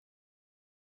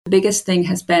biggest thing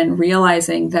has been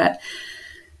realizing that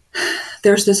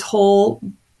there's this whole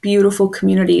beautiful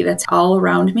community that's all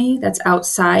around me, that's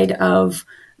outside of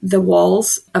the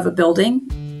walls of a building.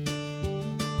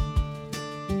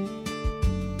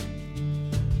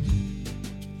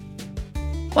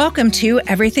 Welcome to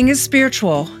Everything is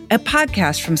Spiritual, a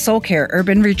podcast from Soul Care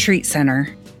Urban Retreat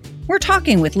Center. We're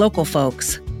talking with local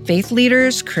folks, faith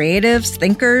leaders, creatives,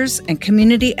 thinkers, and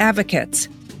community advocates,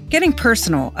 getting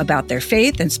personal about their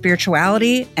faith and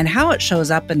spirituality and how it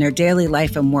shows up in their daily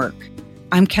life and work.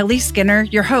 I'm Kelly Skinner,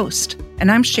 your host,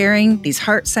 and I'm sharing these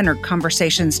heart-centered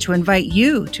conversations to invite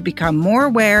you to become more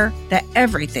aware that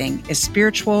everything is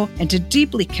spiritual and to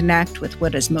deeply connect with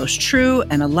what is most true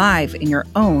and alive in your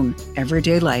own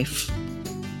everyday life.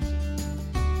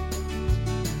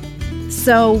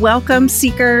 So welcome,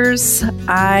 seekers.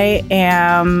 I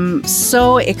am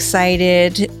so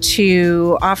excited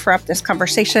to offer up this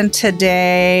conversation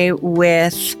today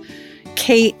with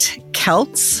Kate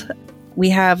Keltz. We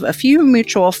have a few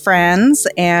mutual friends,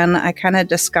 and I kind of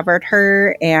discovered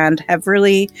her and have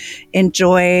really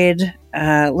enjoyed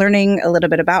learning a little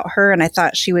bit about her. And I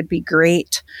thought she would be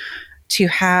great to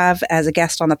have as a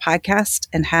guest on the podcast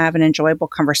and have an enjoyable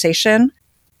conversation.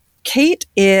 Kate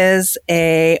is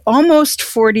a almost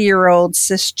 40-year-old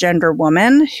cisgender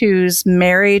woman who's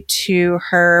married to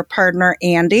her partner,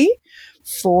 Andy,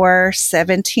 for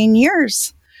 17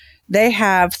 years. They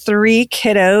have 3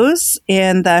 kiddos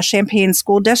in the Champaign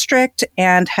School District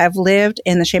and have lived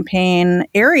in the Champaign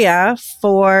area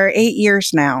for 8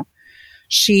 years now.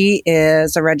 She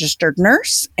is a registered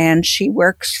nurse, and she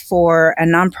works for a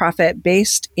nonprofit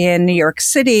based in New York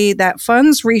City that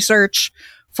funds research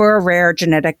for a rare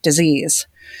genetic disease.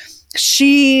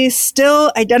 She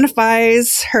still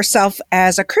identifies herself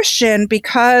as a Christian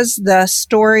because the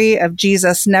story of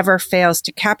Jesus never fails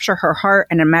to capture her heart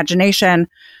and imagination.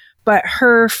 But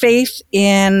her faith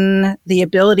in the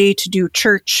ability to do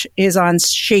church is on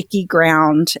shaky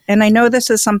ground. And I know this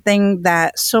is something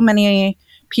that so many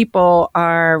people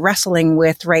are wrestling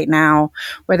with right now,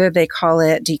 whether they call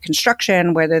it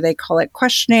deconstruction, whether they call it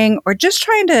questioning, or just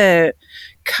trying to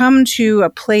come to a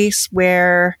place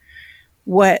where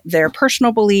what their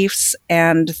personal beliefs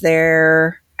and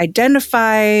their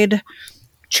identified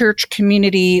church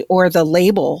community or the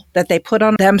label that they put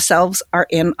on themselves are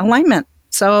in alignment.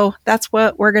 So that's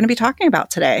what we're going to be talking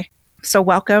about today. So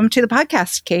welcome to the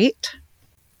podcast, Kate.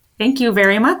 Thank you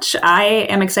very much. I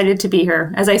am excited to be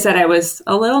here. As I said, I was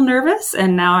a little nervous,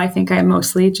 and now I think I'm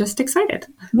mostly just excited.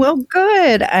 Well,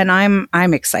 good. And I'm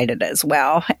excited as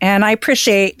well. And I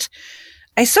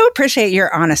so appreciate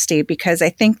your honesty, because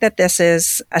I think that this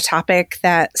is a topic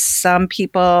that some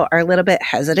people are a little bit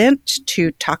hesitant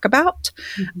to talk about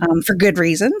for good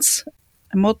reasons.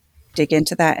 And we'll dig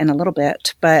into that in a little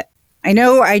bit. But I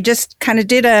know I just kind of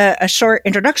did a short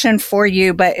introduction for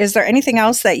you, but is there anything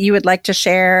else that you would like to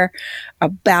share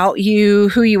about you,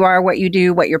 who you are, what you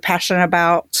do, what you're passionate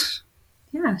about?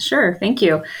 Yeah, sure. Thank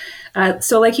you.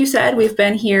 So like you said, we've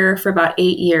been here for about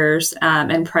 8 years.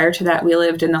 And prior to that, we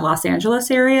lived in the Los Angeles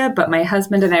area, but my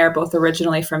husband and I are both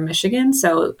originally from Michigan.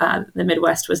 So the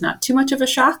Midwest was not too much of a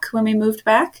shock when we moved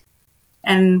back.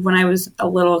 And when I was a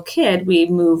little kid, we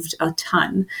moved a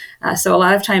ton. So a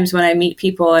lot of times when I meet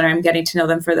people and I'm getting to know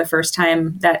them for the first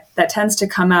time, that tends to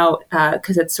come out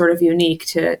because it's sort of unique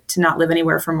to not live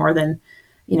anywhere for more than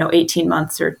 18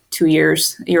 months or 2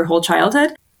 years, your whole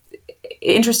childhood.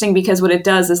 Interesting, because what it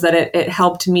does is that it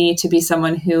helped me to be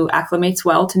someone who acclimates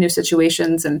well to new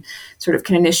situations and sort of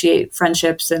can initiate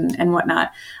friendships and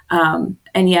whatnot.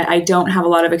 And yet I don't have a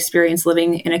lot of experience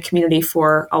living in a community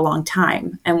for a long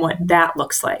time, and what that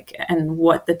looks like and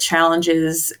what the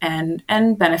challenges and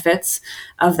benefits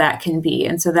of that can be.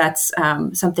 And so that's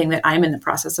something that I'm in the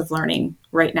process of learning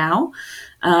right now.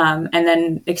 And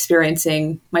then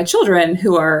experiencing my children,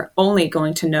 who are only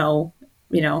going to know,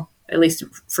 at least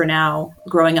for now,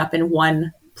 growing up in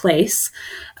one place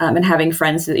and having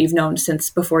friends that you've known since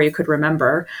before you could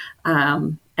remember.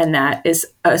 And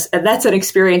that's an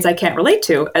experience I can't relate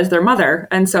to as their mother.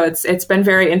 And so it's been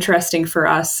very interesting for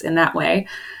us in that way.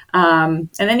 And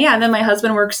then my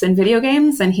husband works in video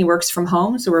games, and he works from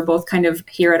home. So we're both kind of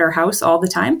here at our house all the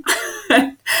time.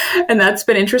 And that's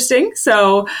been interesting.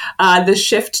 So the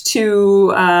shift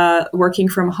to working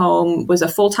from home was a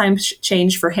full-time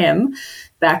change for him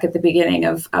back at the beginning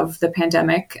of the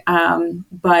pandemic.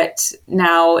 But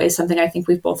now is something I think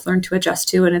we've both learned to adjust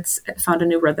to, and it's found a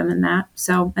new rhythm in that.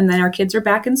 So, and then our kids are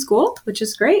back in school, which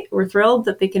is great. We're thrilled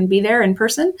that they can be there in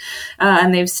person,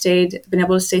 and they've been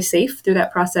able to stay safe through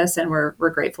that process. And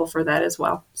we're grateful for that as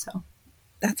well. So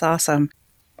that's awesome.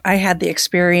 I had the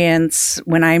experience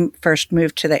when I first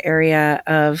moved to the area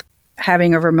of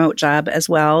having a remote job as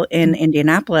well in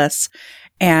Indianapolis.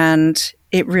 And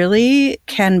it really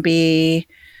can be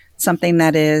something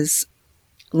that is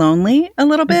lonely a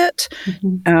little bit.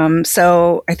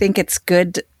 So I think it's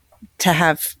good to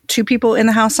have two people in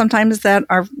the house sometimes that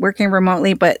are working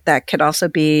remotely, but that could also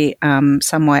be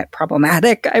somewhat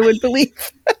problematic, I would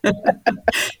believe.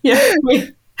 Yeah.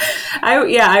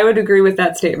 I would agree with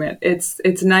that statement.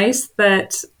 It's nice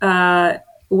that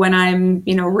when I'm,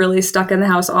 really stuck in the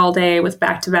house all day with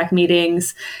back-to-back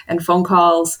meetings and phone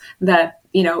calls, that,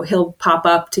 he'll pop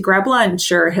up to grab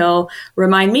lunch, or he'll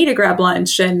remind me to grab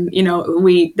lunch. And,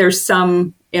 there's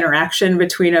some interaction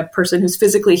between a person who's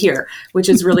physically here, which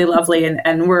is really lovely.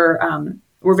 And we're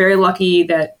very lucky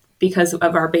that because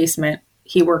of our basement,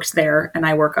 he works there and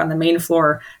I work on the main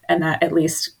floor, and that at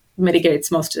least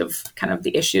mitigates most of kind of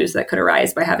the issues that could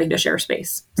arise by having to share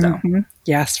space. So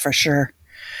Yes, for sure.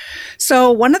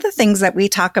 So one of the things that we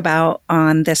talk about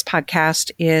on this podcast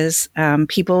is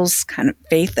people's kind of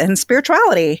faith and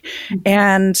spirituality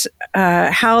and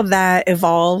how that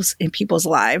evolves in people's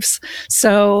lives.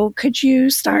 So could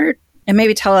you start and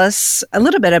maybe tell us a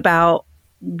little bit about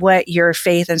what your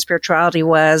faith and spirituality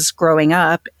was growing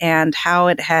up and how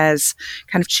it has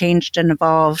kind of changed and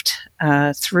evolved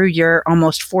through your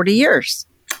almost 40 years?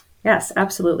 Yes,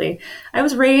 absolutely. I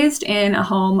was raised in a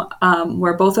home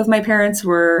where both of my parents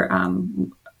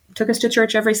took us to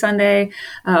church every Sunday.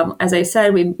 As I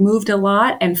said, we moved a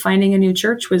lot, and finding a new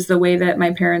church was the way that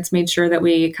my parents made sure that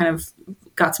we kind of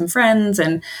got some friends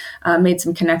and made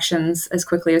some connections as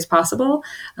quickly as possible.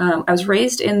 I was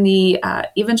raised in the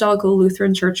Evangelical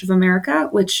Lutheran Church of America,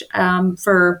 which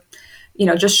for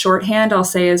just shorthand, I'll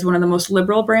say is one of the most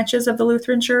liberal branches of the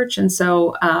Lutheran Church. And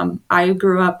so I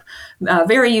grew up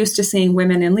very used to seeing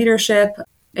women in leadership.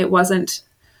 It wasn't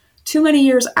too many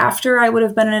years after I would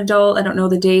have been an adult. I don't know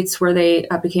the dates where they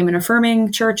became an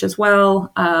affirming church as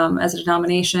well as a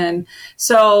denomination.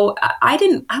 So I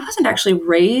wasn't actually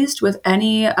raised with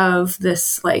any of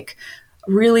this like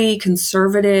really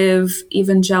conservative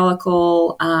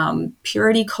evangelical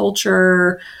purity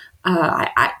culture.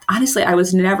 I honestly, I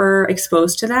was never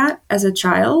exposed to that as a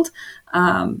child.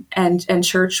 And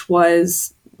church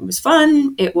was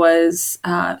fun. It was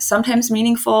sometimes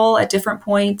meaningful at different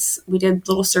points. We did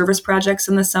little service projects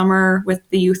in the summer with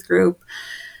the youth group.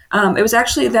 It was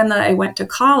actually then that I went to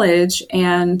college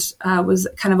and was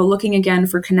kind of looking again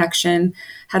for connection,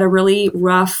 had a really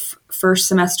rough first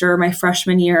semester, my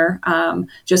freshman year,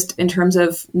 just in terms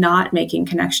of not making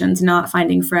connections, not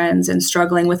finding friends, and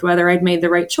struggling with whether I'd made the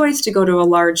right choice to go to a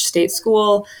large state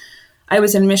school. I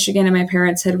was in Michigan and my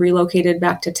parents had relocated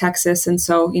back to Texas. And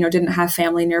so, didn't have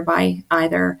family nearby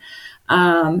either.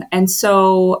 And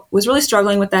so was really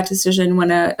struggling with that decision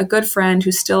when a good friend,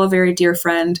 who's still a very dear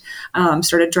friend,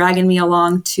 started dragging me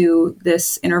along to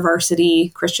this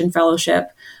InterVarsity Christian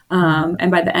fellowship.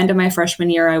 And by the end of my freshman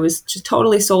year, I was just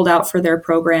totally sold out for their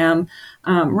program.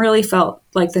 Really felt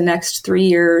like the next 3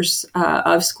 years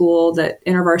of school that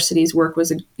InterVarsity's work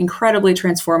was incredibly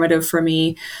transformative for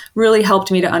me, really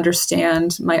helped me to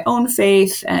understand my own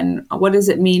faith and what does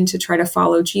it mean to try to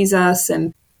follow Jesus,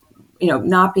 and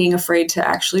not being afraid to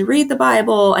actually read the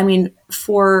Bible. I mean,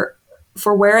 for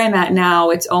where I'm at now,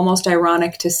 it's almost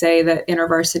ironic to say that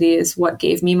InterVarsity is what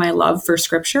gave me my love for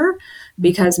Scripture,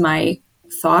 because my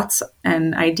thoughts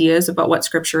and ideas about what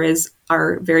Scripture is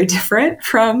are very different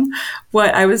from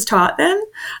what I was taught then.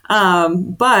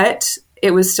 But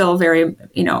it was still very,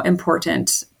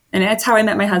 important. And it's how I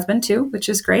met my husband too, which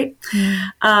is great.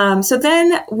 So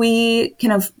then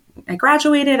I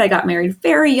graduated. I got married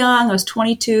very young. I was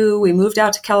 22. We moved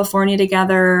out to California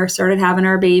together, started having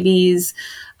our babies.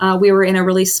 We were in a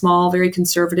really small, very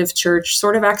conservative church,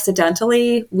 sort of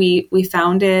accidentally. We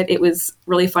found it. It was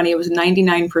really funny. It was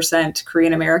 99%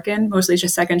 Korean American, mostly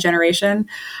just second generation.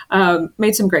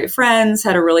 Made some great friends,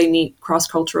 had a really neat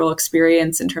cross-cultural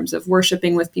experience in terms of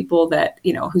worshiping with people that,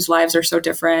 whose lives are so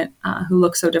different, who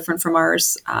look so different from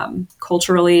ours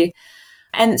culturally.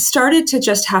 And started to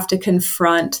just have to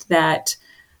confront that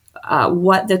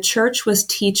what the church was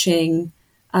teaching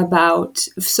about.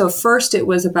 So first it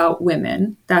was about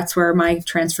women. That's where my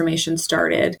transformation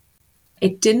started.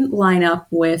 It didn't line up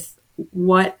with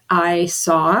what I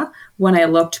saw when I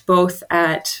looked both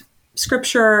at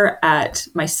Scripture, at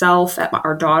myself, at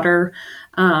our daughter,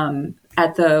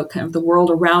 at the kind of the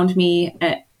world around me.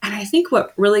 And I think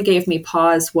what really gave me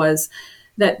pause was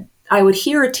that I would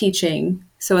hear a teaching.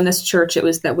 So in this church, it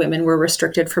was that women were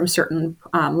restricted from certain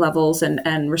levels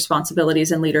and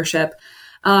responsibilities in leadership,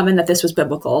 and that this was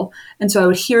biblical. And so I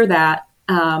would hear that,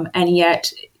 and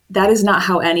yet that is not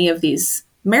how any of these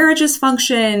marriages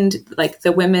functioned. Like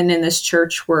the women in this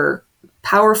church were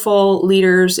powerful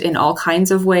leaders in all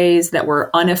kinds of ways that were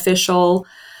unofficial.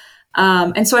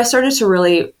 And so I started to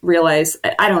really realize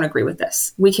I don't agree with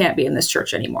this. We can't be in this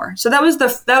church anymore. So that was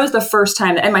the first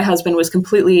time, and my husband was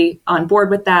completely on board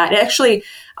with that. Actually,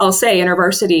 I'll say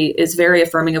InterVarsity is very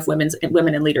affirming of women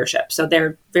in leadership. So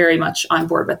they're very much on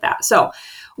board with that. So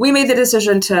we made the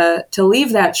decision to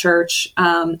leave that church.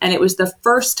 And it was the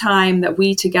first time that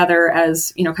we together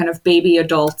as, kind of baby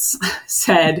adults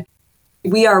said,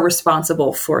 we are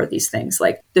responsible for these things.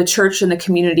 Like the church and the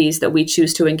communities that we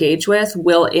choose to engage with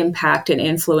will impact and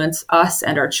influence us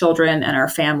and our children and our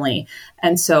family.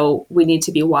 And so we need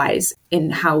to be wise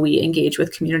in how we engage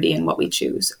with community and what we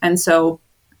choose. And so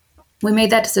we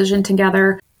made that decision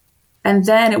together. And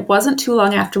then it wasn't too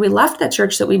long after we left that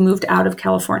church that we moved out of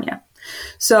California.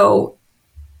 So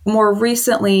more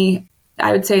recently,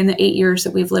 I would say in the 8 years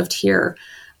that we've lived here,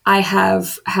 I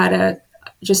have had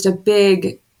just a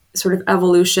big sort of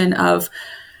evolution of,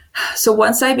 so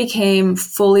once I became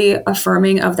fully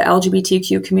affirming of the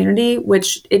LGBTQ community,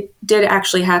 which it did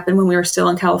actually happen when we were still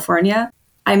in California,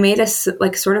 I made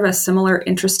sort of a similar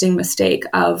interesting mistake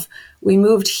of we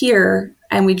moved here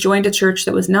and we joined a church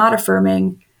that was not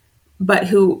affirming, but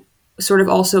who sort of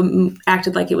also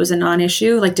acted like it was a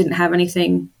non-issue, like didn't have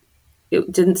anything. It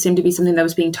didn't seem to be something that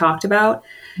was being talked about.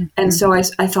 Mm-hmm. And so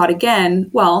I thought again,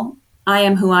 well, I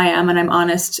am who I am and I'm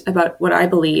honest about what I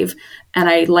believe. And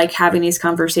I like having these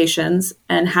conversations,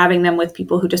 and having them with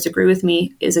people who disagree with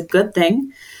me is a good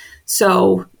thing.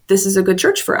 So this is a good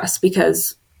church for us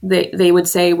because they would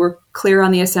say we're clear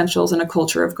on the essentials in a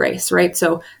culture of grace, right?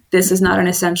 So this is not an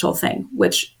essential thing,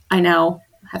 which I now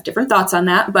have different thoughts on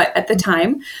that, but at the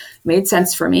time made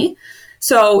sense for me.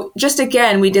 So just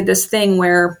again, we did this thing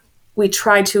where we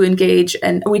tried to engage,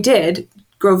 and we did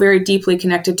grow very deeply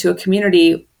connected to a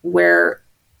community where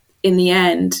in the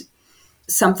end,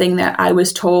 something that I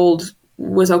was told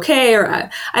was okay, or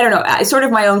I don't know, sort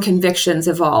of my own convictions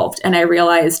evolved. And I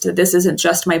realized that this isn't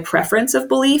just my preference of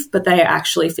belief, but that I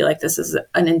actually feel like this is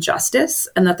an injustice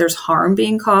and that there's harm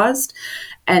being caused.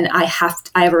 And I have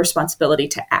a responsibility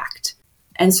to act.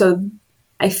 And so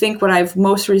I think what I've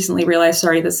most recently realized,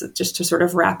 this is just to sort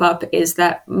of wrap up, is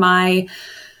that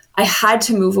I had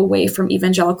to move away from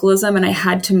evangelicalism, and I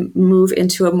had to move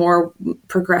into a more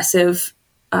progressive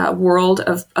world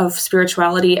of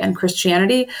spirituality and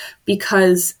Christianity,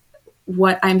 because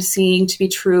what I'm seeing to be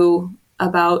true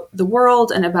about the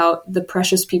world and about the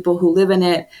precious people who live in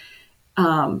it,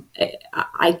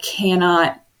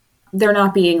 they're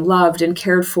not being loved and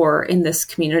cared for in this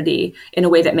community in a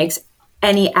way that makes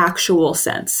any actual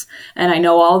sense. And I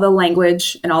know all the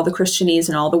language and all the Christianese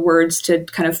and all the words to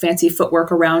kind of fancy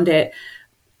footwork around it.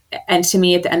 And to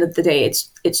me, at the end of the day,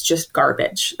 it's just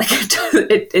garbage. Like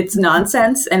it's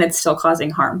nonsense, and it's still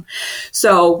causing harm.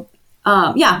 So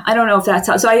I don't know if that's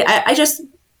how. So I just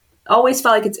always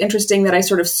felt like it's interesting that I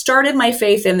sort of started my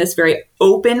faith in this very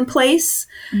open place,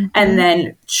 mm-hmm. and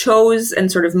then chose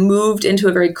and sort of moved into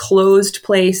a very closed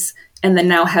place, and then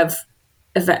now have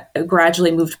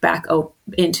gradually moved back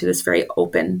into this very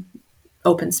open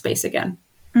space again.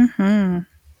 Mm-hmm.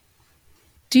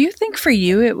 Do you think for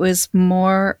you it was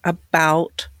more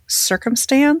about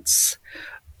circumstance,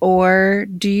 or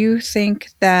do you think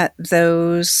that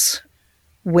those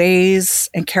ways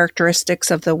and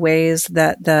characteristics of the ways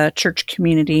that the church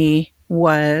community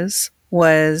was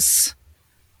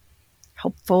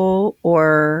helpful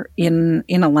or in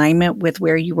alignment with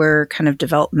where you were kind of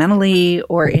developmentally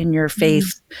or in your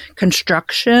faith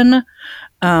construction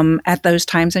at those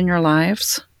times in your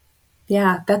lives?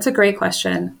 Yeah, that's a great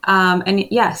question. And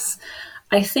yes,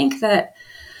 I think that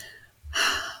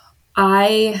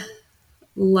I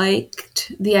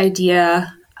liked the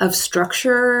idea of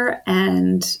structure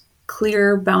and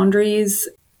clear boundaries.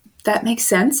 That makes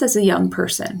sense as a young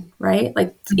person, right?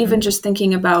 Like mm-hmm. even just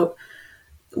thinking about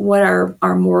what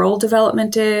our moral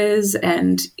development is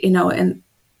and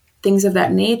things of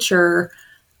that nature.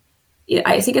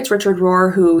 I think it's Richard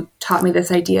Rohr who taught me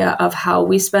this idea of how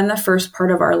we spend the first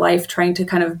part of our life trying to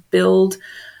kind of build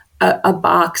a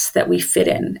box that we fit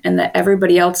in and that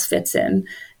everybody else fits in.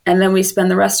 And then we spend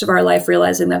the rest of our life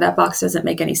realizing that that box doesn't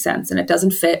make any sense and it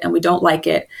doesn't fit and we don't like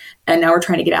it. And now we're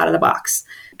trying to get out of the box.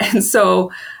 And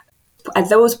so at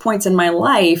those points in my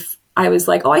life, I was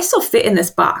like, oh, I still fit in this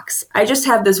box. I just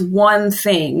have this one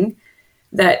thing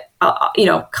that,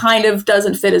 kind of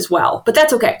doesn't fit as well, but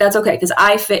that's okay. That's okay. Cause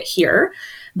I fit here.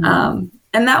 Mm-hmm.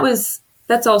 And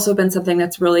that's also been something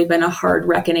that's really been a hard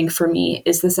reckoning for me,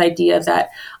 is this idea that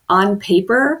on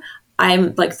paper,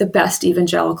 I'm like the best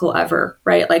evangelical ever,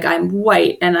 right? Like I'm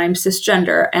white and I'm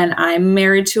cisgender and I'm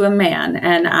married to a man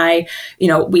and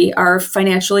we are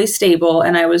financially stable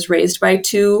and I was raised by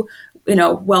two,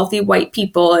 wealthy white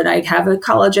people and I have a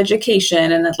college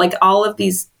education and like all of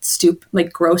these stupid,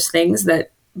 like gross things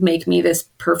that make me this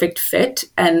perfect fit.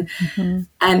 And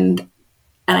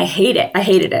I hate it. I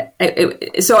hated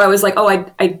it. So I was like, oh,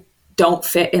 I don't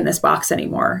fit in this box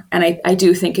anymore. And I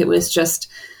do think it was just,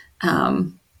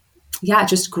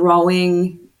 just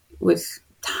growing with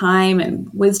time and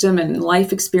wisdom and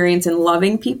life experience and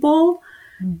loving people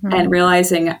and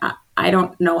realizing I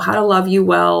don't know how to love you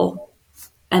well.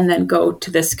 And then go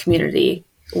to this community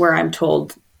where I'm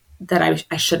told that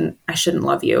I shouldn't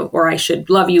love you, or I should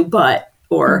love you, but,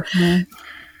 or,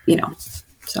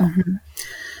 so.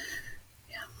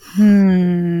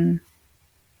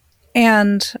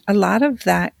 And a lot of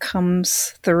that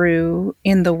comes through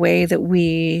in the way that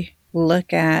we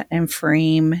look at and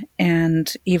frame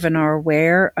and even are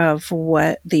aware of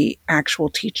what the actual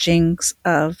teachings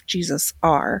of Jesus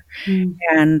are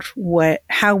and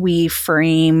how we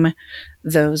frame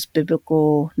those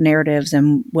biblical narratives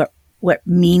and what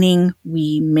meaning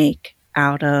we make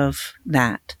out of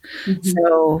that.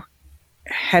 So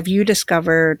have you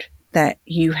discovered that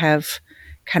you have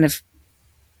kind of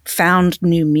found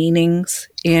new meanings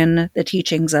in the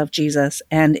teachings of Jesus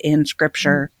and in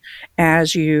Scripture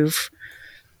as you've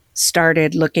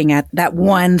started looking at that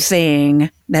one thing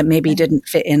that maybe didn't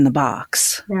fit in the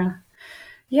box?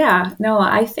 Yeah. No,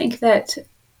 I think that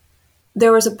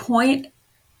there was a point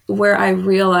where I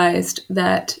realized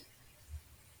that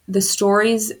the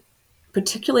stories,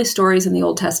 particularly stories in the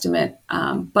Old Testament,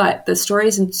 but the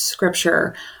stories in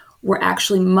Scripture were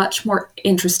actually much more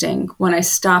interesting when I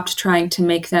stopped trying to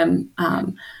make them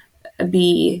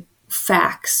be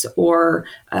facts or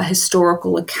a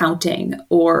historical accounting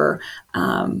or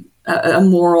a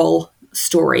moral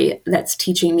story that's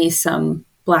teaching me some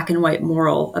black and white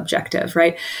moral objective,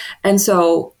 right? And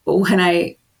so when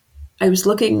I was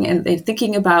looking and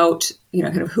thinking about,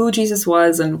 kind of who Jesus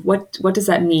was and what does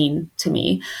that mean to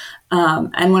me?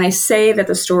 And when I say that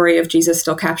the story of Jesus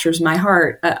still captures my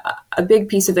heart, a big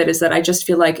piece of it is that I just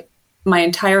feel like my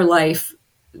entire life,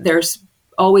 there's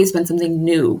always been something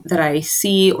new that I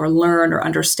see or learn or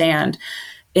understand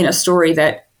in a story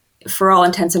that, for all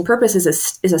intents and purposes,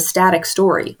 is a static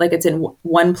story. Like it's in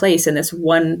one place in this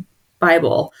one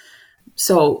Bible.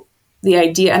 So the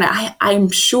idea, and I'm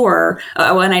sure,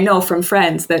 and I know from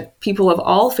friends that people of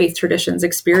all faith traditions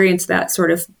experience that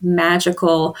sort of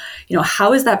magical,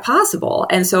 how is that possible?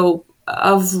 And so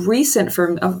of recent,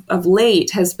 of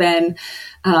late, has been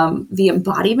the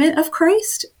embodiment of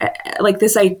Christ, like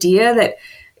this idea that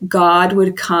God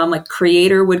would come, like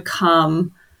Creator would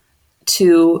come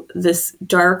to this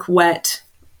dark, wet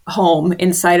home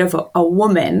inside of a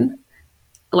woman,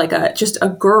 like just a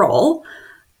girl,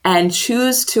 and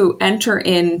choose to enter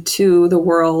into the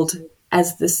world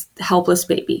as this helpless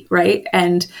baby, right?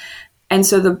 And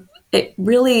so it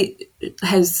really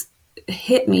has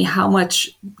hit me how much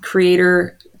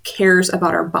Creator cares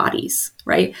about our bodies,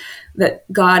 right?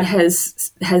 That God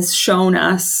has shown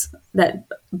us that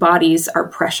bodies are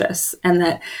precious, and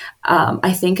that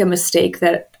I think a mistake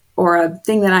or a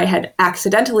thing that I had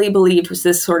accidentally believed was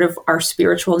this sort of our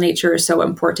spiritual nature is so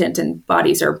important and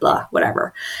bodies are blah,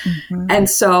 whatever. And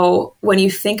so when you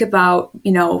think about,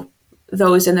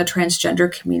 those in the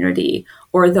transgender community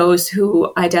or those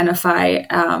who identify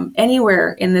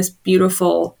anywhere in this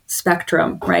beautiful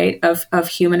spectrum, right, of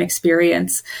human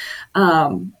experience,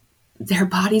 their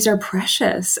bodies are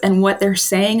precious, and what they're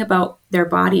saying about their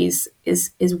bodies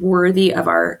is worthy of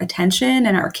our attention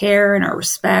and our care and our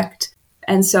respect.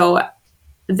 And so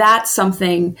that's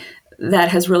something that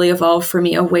has really evolved for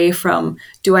me away from,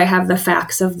 do I have the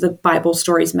facts of the Bible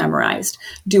stories memorized?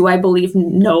 Do I believe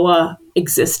Noah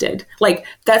existed? Like,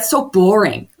 that's so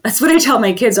boring. That's what I tell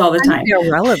my kids all the time.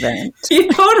 Irrelevant.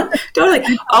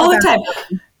 Totally. All the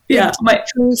time. Yeah.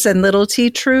 Truths and little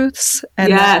T truths. And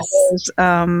yes.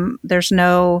 There's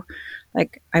no,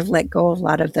 like, I've let go of a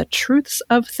lot of the truths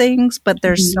of things, but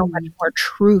there's so much more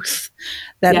truth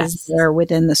that is there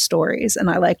within the stories. And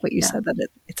I like what you said, that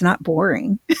it's not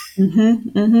boring.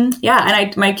 Yeah.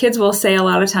 And my kids will say a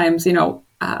lot of times,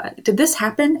 did this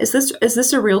happen? Is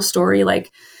this a real story?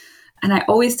 Like, and I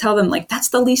always tell them, like, that's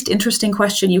the least interesting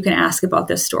question you can ask about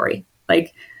this story.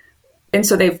 Like, and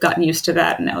so they've gotten used to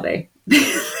that. And now they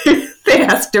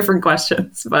ask different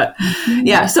questions, but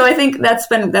yeah. So I think that's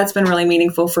been really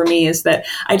meaningful for me, is that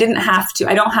I don't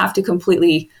have to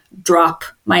completely drop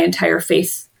my entire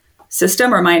faith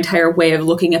system or my entire way of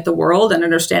looking at the world and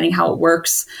understanding how it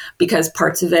works because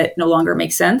parts of it no longer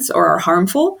make sense or are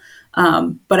harmful.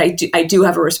 But I do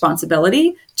have a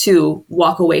responsibility to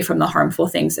walk away from the harmful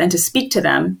things and to speak to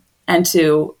them and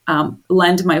to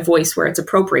lend my voice where it's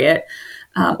appropriate,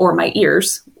 or my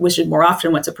ears, which is more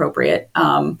often what's appropriate,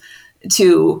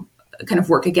 to kind of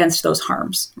work against those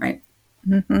harms, right?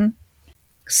 Mm-hmm.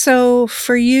 So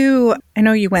for you, I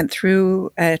know you went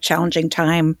through a challenging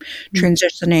time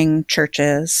transitioning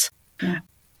churches. Yeah.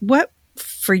 What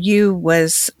for you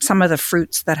was some of the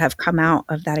fruits that have come out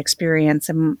of that experience,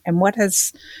 and what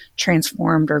has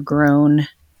transformed or grown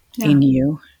in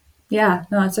you? Yeah,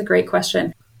 no, that's a great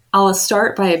question. I'll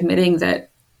start by admitting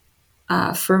that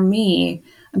for me,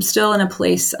 I'm still in a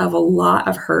place of a lot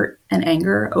of hurt and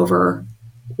anger over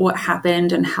what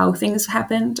happened and how things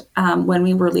happened when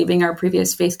we were leaving our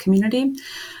previous faith community.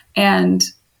 And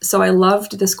so I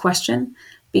loved this question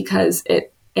because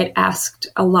it asked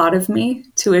a lot of me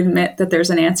to admit that there's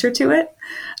an answer to it.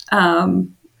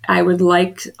 I would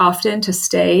like often to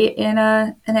stay in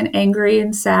an angry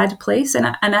and sad place, and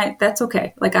I that's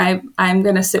okay. Like I'm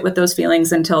going to sit with those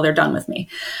feelings until they're done with me.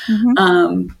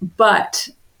 Mm-hmm. But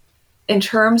in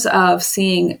terms of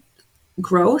seeing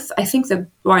growth, I think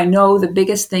I know the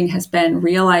biggest thing has been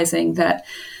realizing that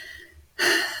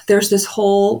there's this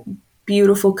whole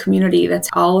beautiful community that's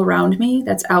all around me,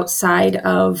 that's outside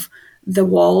of the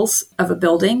walls of a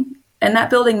building. And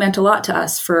that building meant a lot to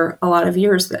us for a lot of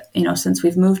years that, since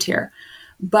we've moved here.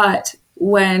 But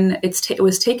when it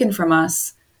was taken from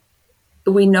us,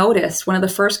 we noticed one of the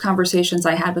first conversations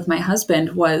I had with my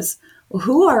husband was, well,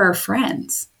 who are our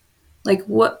friends? Like,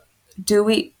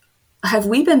 have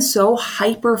we been so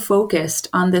hyper focused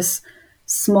on this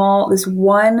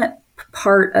one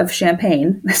part of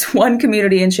Champaign, this one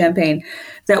community in Champaign,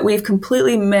 that we've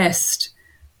completely missed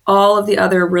all of the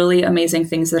other really amazing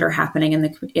things that are happening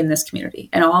in this community,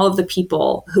 and all of the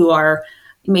people who are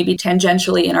maybe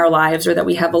tangentially in our lives or that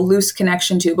we have a loose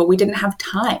connection to, but we didn't have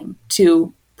time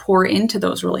to pour into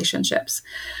those relationships.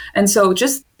 And so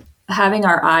just having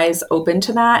our eyes open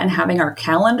to that and having our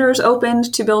calendars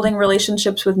opened to building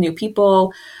relationships with new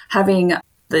people, having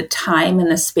the time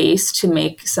and the space to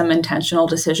make some intentional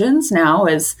decisions now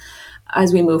as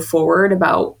we move forward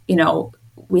about,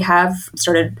 we have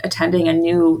started attending a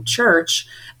new church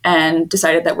and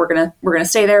decided that we're gonna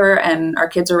stay there, and our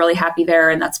kids are really happy there,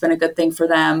 and that's been a good thing for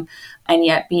them. And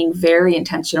yet being very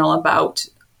intentional about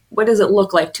what does it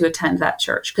look like to attend that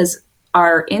church? Because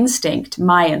my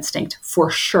instinct for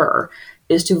sure,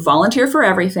 is to volunteer for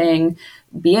everything,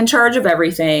 be in charge of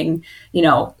everything,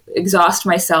 exhaust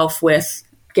myself with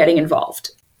getting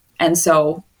involved. And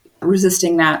so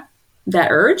resisting that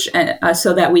urge, and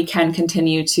so that we can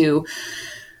continue to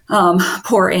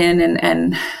pour in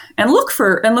and look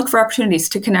for opportunities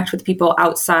to connect with people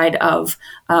outside of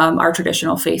our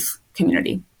traditional faith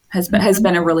community has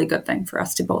been a really good thing for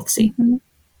us to both see. Mm-hmm.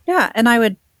 Yeah, and I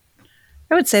would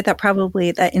say that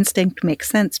probably that instinct makes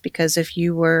sense, because if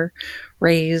you were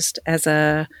raised as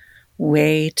a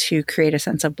way to create a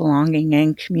sense of belonging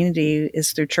and community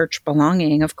is through church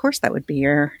belonging, of course that would be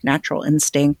your natural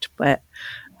instinct. But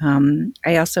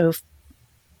I also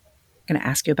going to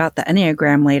ask you about the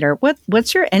Enneagram later.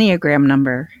 What's your Enneagram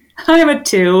number? I'm a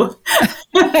 2.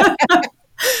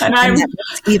 And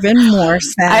that's even more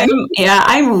sad.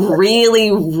 I'm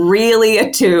really, really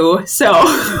a 2. So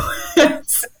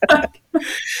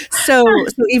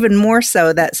even more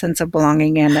so, that sense of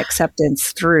belonging and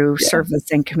acceptance through service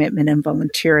and commitment and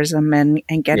volunteerism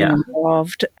and getting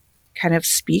involved kind of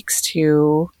speaks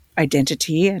to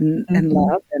identity and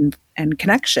love and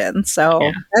connection.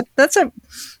 So that's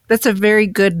a very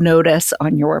good notice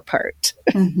on your part.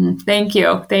 Mm-hmm. Thank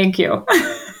you.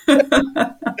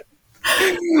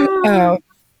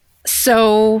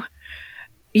 So,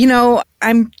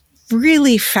 I'm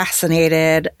really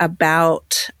fascinated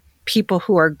about people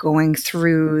who are going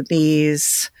through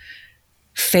these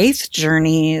faith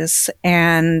journeys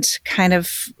and kind of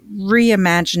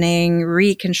reimagining,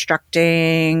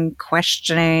 reconstructing,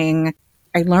 questioning.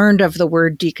 I learned of the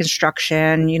word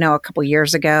deconstruction, a couple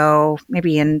years ago,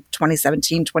 maybe in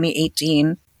 2017,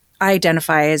 2018. I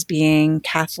identify as being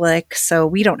Catholic, so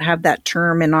we don't have that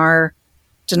term in our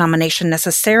denomination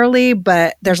necessarily,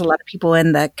 but there's a lot of people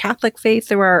in the Catholic faith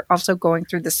who are also going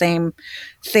through the same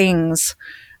things.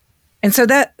 And so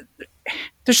that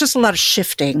there's just a lot of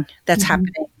shifting that's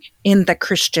happening in the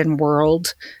Christian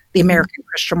world, the American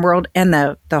Christian world, and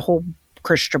the whole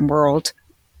Christian world.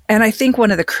 And I think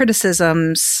one of the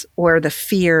criticisms or the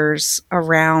fears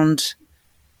around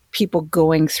people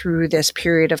going through this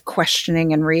period of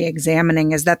questioning and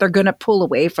re-examining is that they're going to pull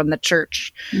away from the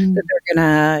church, that they're going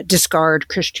to discard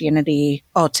Christianity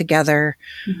altogether,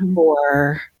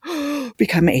 or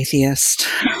become atheist.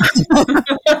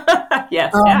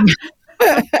 Yes.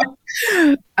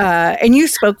 And you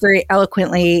spoke very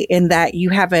eloquently in that you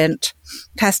haven't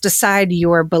cast aside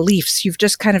your beliefs. You've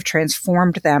just kind of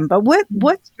transformed them. But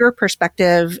what's your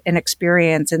perspective and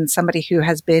experience in somebody who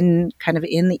has been kind of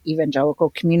in the evangelical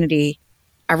community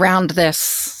around this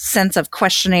sense of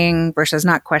questioning versus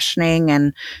not questioning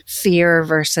and fear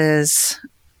versus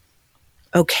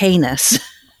okayness?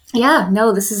 Yeah,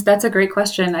 no, that's a great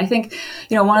question. I think,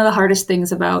 one of the hardest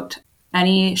things about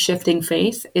any shifting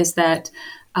faith is that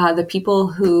the people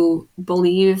who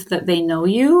believe that they know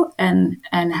you and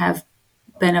have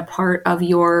been a part of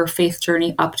your faith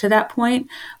journey up to that point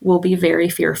will be very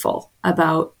fearful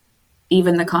about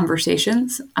even the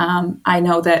conversations. I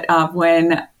know that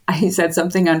when I said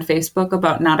something on Facebook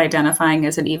about not identifying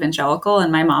as an evangelical,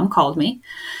 and my mom called me,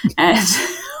 and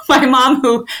my mom,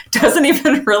 who doesn't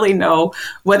even really know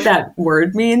what that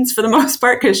word means for the most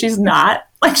part, because she's not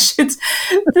like,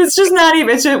 it's just not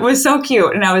even, it was so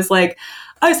cute. And I was like,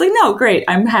 no, great.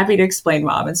 I'm happy to explain,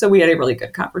 Mom. And so we had a really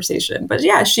good conversation. But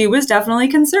yeah, she was definitely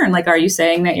concerned. Like, are you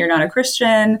saying that you're not a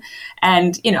Christian?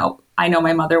 And, I know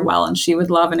my mother well, and she would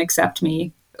love and accept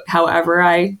me however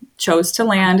I chose to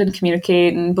land and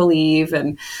communicate and believe.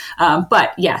 And,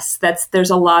 but yes, there's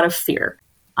a lot of fear.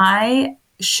 I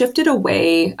shifted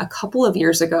away a couple of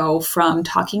years ago from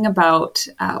talking about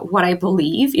what I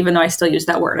believe, even though I still use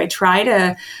that word. I try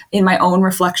to, in my own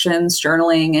reflections,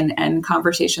 journaling and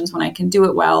conversations when I can do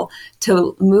it well,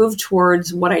 to move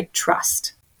towards what I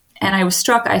trust. And I was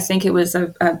struck, I think it was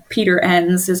Peter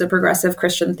Enns is a progressive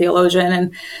Christian theologian,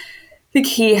 and I think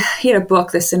he had a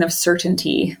book, The Sin of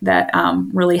Certainty, that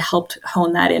really helped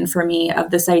hone that in for me, of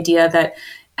this idea that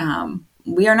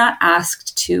we are not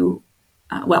asked to,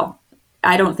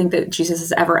 I don't think that Jesus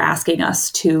is ever asking us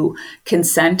to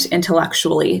consent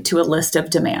intellectually to a list of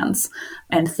demands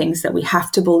and things that we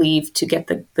have to believe to get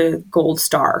the gold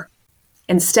star.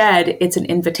 Instead, it's an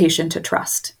invitation to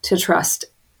trust.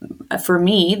 For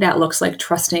me, that looks like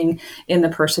trusting in the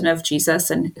person of Jesus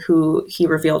and who he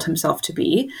revealed himself to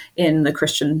be in the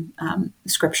Christian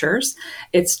scriptures.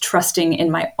 It's trusting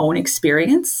in my own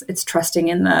experience. It's trusting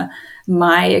in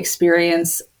my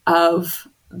experience of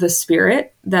the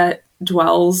Spirit that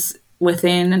dwells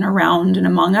within and around and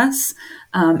among us,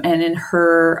 and in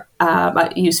her,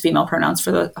 I use female pronouns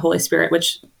for the Holy Spirit,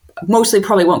 which mostly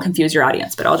probably won't confuse your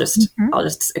audience, but I'll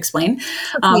just explain.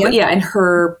 But yeah, in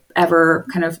her ever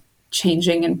kind of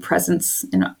changing and presence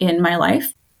in my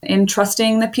life, in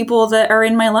trusting the people that are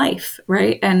in my life,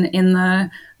 right, and in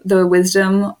the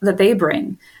wisdom that they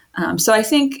bring. So I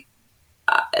think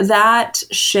that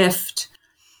shift.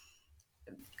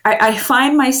 I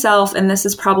find myself, and this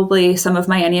is probably some of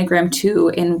my Enneagram too,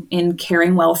 in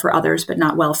caring well for others, but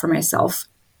not well for myself,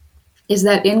 is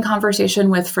that in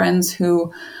conversation with friends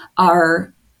who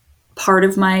are part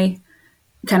of my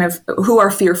who are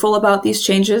fearful about these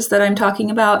changes that I'm talking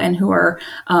about, and who are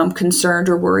concerned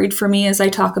or worried for me as I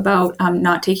talk about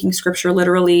not taking scripture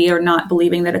literally or not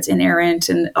believing that it's inerrant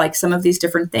and like some of these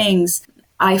different things,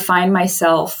 I find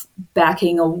myself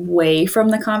backing away from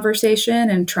the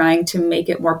conversation and trying to make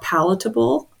it more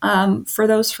palatable for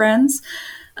those friends,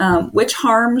 which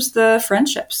harms the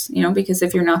friendships, because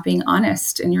if you're not being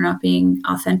honest and you're not being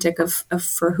authentic of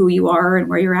for who you are and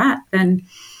where you're at, then,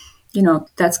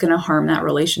 that's going to harm that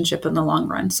relationship in the long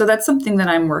run. So that's something that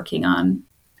I'm working on.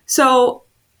 So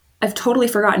I've totally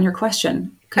forgotten your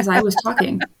question because I was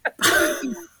talking.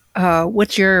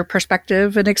 What's your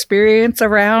perspective and experience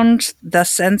around the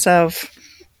sense of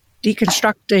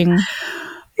deconstructing?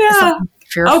 Yeah.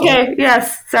 Okay.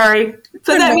 Yes. Sorry.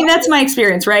 But that's my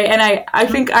experience, right? And I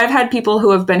think I've had people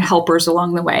who have been helpers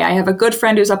along the way. I have a good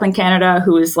friend who's up in Canada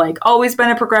who is like always been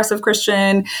a progressive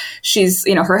Christian. She's,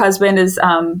 her husband is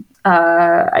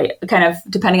kind of,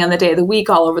 depending on the day of the week,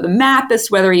 all over the map as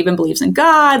to whether he even believes in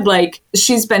God. Like,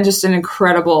 she's been just an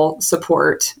incredible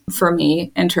support for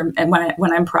me and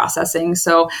when I'm processing.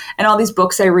 So, and all these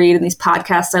books I read and these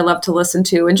podcasts I love to listen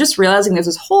to, and just realizing there's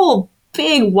this whole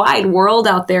big wide world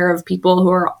out there of people who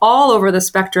are all over the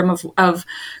spectrum of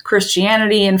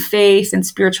Christianity and faith and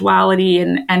spirituality,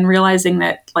 and realizing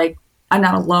that, like, I'm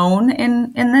not alone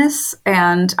in this.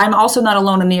 And I'm also not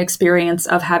alone in the experience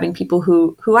of having people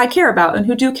who I care about and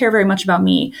who do care very much about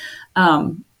me,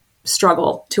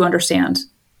 struggle to understand,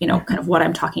 kind of what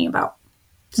I'm talking about.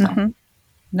 So. Mm-hmm.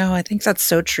 No, I think that's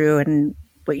so true. And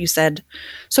what you said,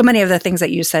 so many of the things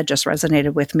that you said just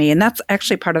resonated with me. And that's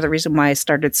actually part of the reason why I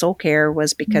started Soul Care,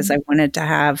 was because I wanted to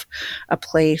have a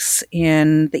place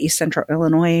in the East Central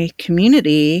Illinois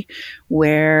community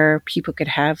where people could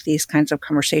have these kinds of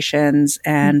conversations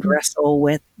and wrestle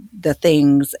with the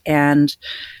things. And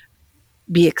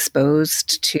be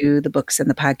exposed to the books and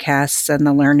the podcasts and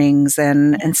the learnings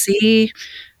and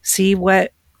see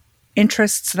what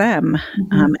interests them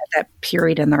at that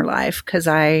period in their life. Because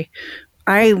I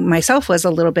myself was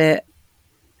a little bit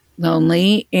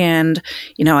lonely, and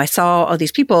I saw all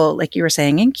these people, like you were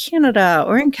saying, in Canada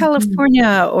or in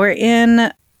California or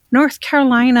in North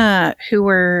Carolina, who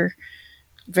were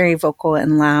very vocal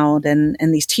and loud, and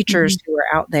these teachers who were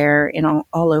out there,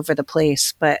 all over the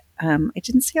place. But I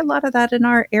didn't see a lot of that in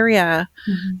our area.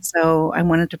 So I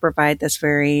wanted to provide this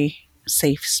very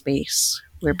safe space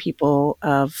where people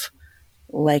of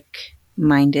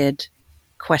like-minded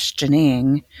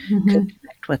questioning could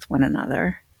connect with one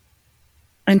another.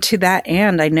 And to that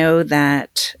end, I know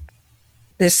that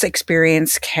this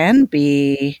experience can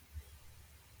be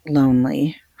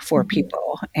lonely for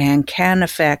people and can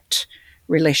affect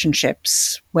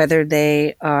relationships, whether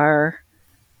they are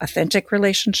authentic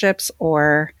relationships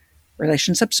or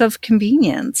relationships of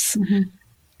convenience.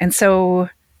 And so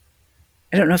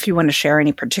I don't know if you want to share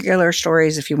any particular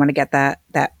stories, if you want to get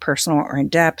that personal or in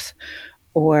depth,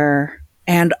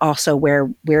 and also where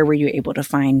were you able to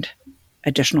find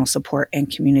additional support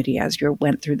and community as you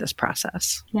went through this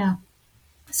process? Yeah.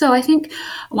 So I think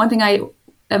one thing I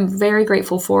am very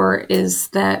grateful for is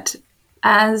that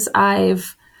as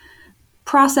I've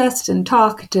processed and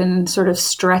talked and sort of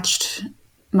stretched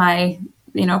my,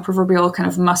 proverbial kind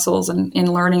of muscles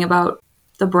in learning about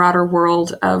the broader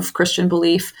world of Christian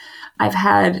belief, I've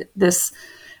had this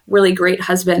really great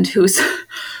husband who's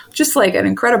just like an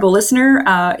incredible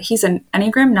listener. He's an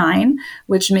Enneagram 9,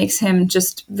 which makes him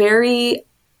just very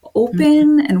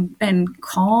open and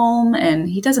calm, and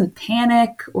he doesn't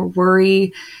panic or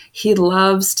worry. He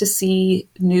loves to see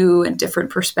new and different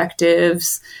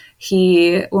perspectives.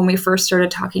 When we first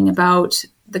started talking about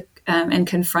and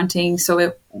confronting,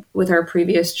 with our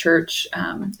previous church,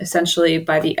 essentially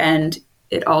by the end,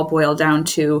 it all boiled down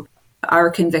to our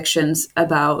convictions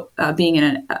about being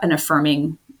in an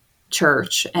affirming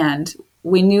church. And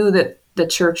we knew that the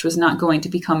church was not going to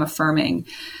become affirming.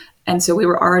 And so we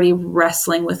were already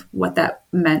wrestling with what that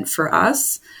meant for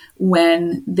us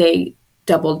when they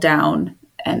doubled down,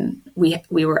 and we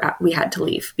had to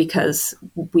leave because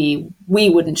we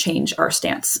wouldn't change our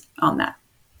stance on that.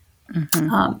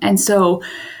 And so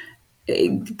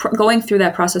going through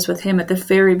that process with him at the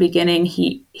very beginning,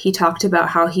 he talked about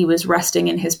how he was resting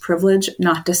in his privilege,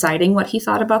 not deciding what he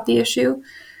thought about the issue,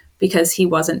 because he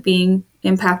wasn't being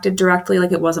impacted directly.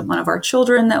 Like, it wasn't one of our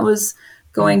children that was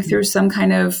going through some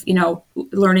kind of,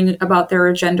 learning about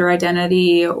their gender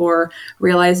identity or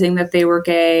realizing that they were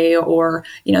gay, or,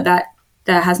 that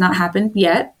has not happened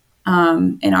yet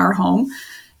in our home.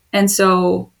 And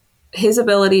so his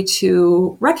ability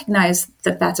to recognize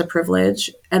that that's a privilege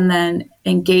and then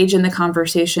engage in the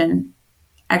conversation,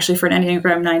 actually for an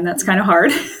Enneagram 9, that's kind of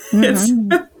hard.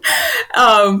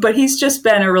 But he's just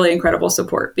been a really incredible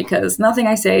support, because nothing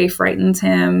I say frightens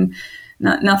him.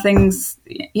 Nothing's,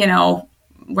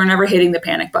 we're never hitting the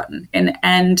panic button.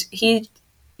 And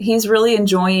he's really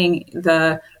enjoying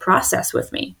the process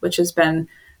with me, which has been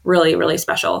really, really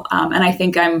special. And I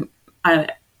think I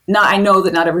know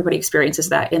that not everybody experiences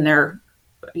that in their,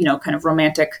 kind of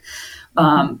romantic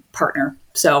partner.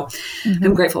 So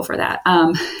I'm grateful for that.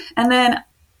 And then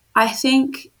I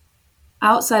think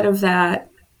outside of that,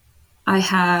 I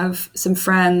have some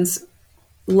friends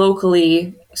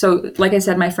locally. So like I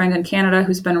said, my friend in Canada,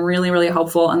 who's been really, really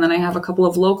helpful. And then I have a couple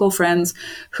of local friends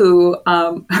who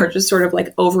are just sort of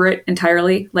like over it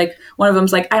entirely. Like, one of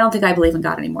them's like, I don't think I believe in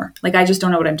God anymore. Like, I just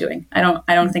don't know what I'm doing. I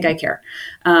don't think I care.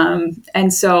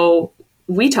 And so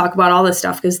we talk about all this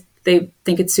stuff because they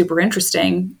think it's super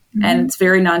interesting, and it's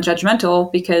very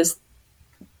non-judgmental, because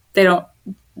they don't,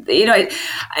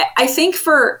 I think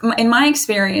in my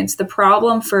experience, the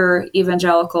problem for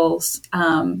evangelicals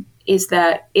is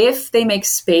that if they make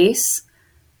space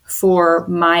for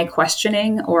my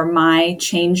questioning or my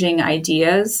changing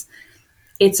ideas,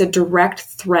 it's a direct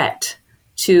threat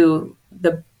to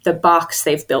the box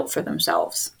they've built for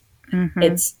themselves.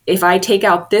 It's, if I take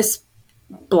out this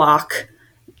block,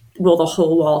 will the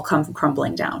whole wall come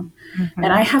crumbling down?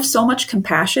 And I have so much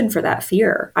compassion for that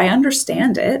fear. I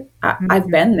understand it. I've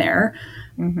been there.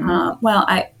 Well,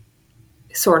 I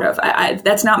sort of,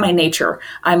 that's not my nature.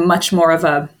 I'm much more of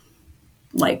a,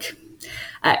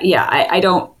 I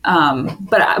don't,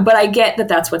 but I get that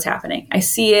that's what's happening. I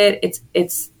see it.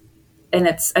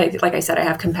 Like I said, I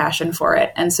have compassion for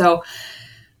it. And so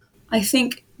I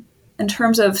think in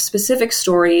terms of specific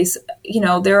stories,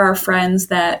 there are friends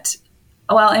that,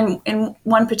 in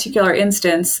one particular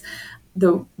instance,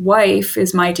 the wife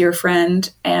is my dear friend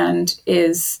and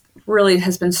is really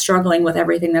has been struggling with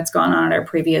everything that's gone on at our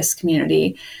previous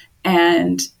community.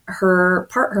 And her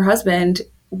husband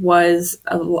was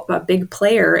a big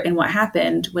player in what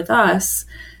happened with us.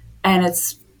 And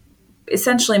it's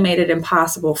essentially made it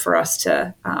impossible for us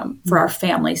to, for our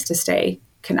families to stay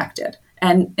connected.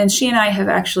 And she and I have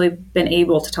actually been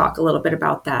able to talk a little bit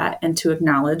about that and to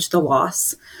acknowledge the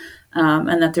loss,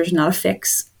 and that there's not a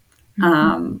fix.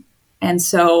 And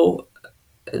so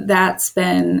that's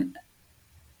been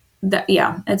that.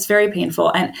 Yeah, it's very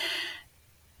painful. And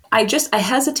I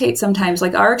hesitate sometimes,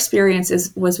 like our experience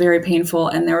was very painful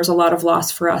and there was a lot of loss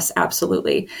for us.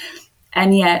 Absolutely.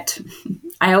 And yet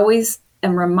I always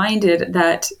am reminded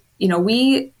that,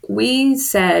 we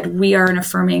said we are a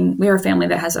family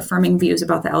that has affirming views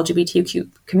about the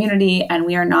LGBTQ community, and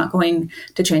we are not going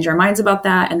to change our minds about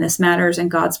that. And this matters,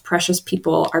 and God's precious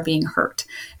people are being hurt,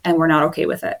 and we're not okay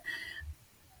with it.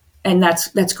 And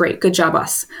that's great. Good job,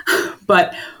 us.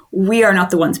 But we are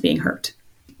not the ones being hurt.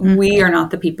 We are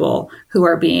not the people who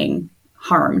are being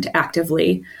harmed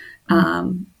actively.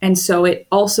 And so it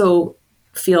also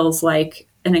feels like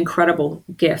an incredible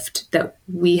gift that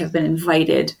we have been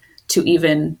invited to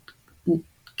even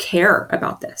care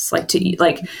about this. So I'm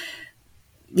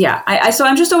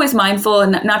just always mindful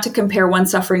and not to compare one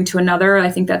suffering to another. I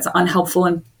think that's unhelpful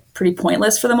and pretty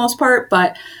pointless for the most part.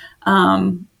 But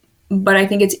I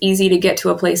think it's easy to get to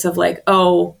a place of like,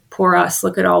 oh, poor us,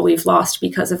 look at all we've lost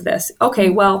because of this. Okay,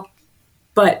 well,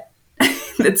 but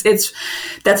that's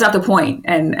not the point.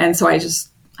 And so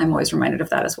I'm always reminded of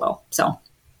that as well. So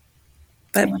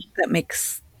that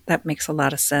makes a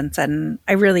lot of sense. And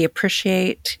I really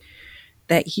appreciate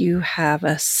that you have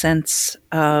a sense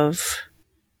of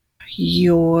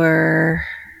your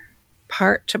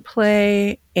part to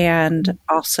play and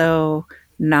also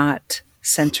not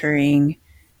centering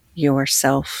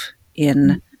yourself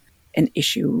in an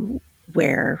issue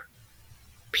where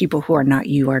people who are not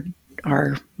you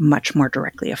are much more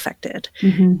directly affected.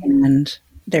 And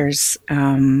there's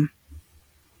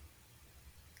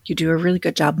you do a really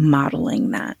good job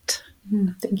modeling that.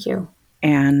 Thank you.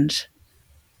 And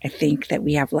I think that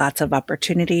we have lots of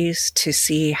opportunities to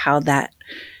see how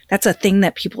that's a thing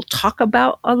that people talk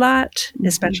about a lot,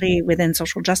 especially within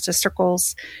social justice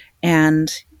circles.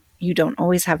 And you don't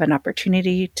always have an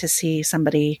opportunity to see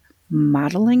somebody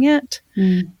modeling it.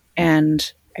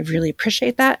 And I really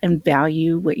appreciate that and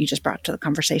value what you just brought to the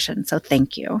conversation. So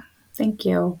thank you. Thank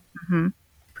you.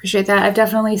 Appreciate that. I've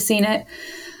definitely seen it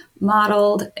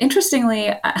modeled.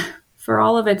 Interestingly, for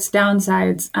all of its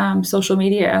downsides, social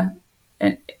media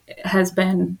has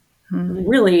been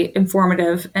really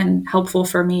informative and helpful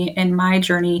for me in my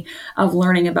journey of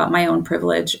learning about my own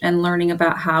privilege and learning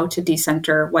about how to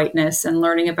decenter whiteness and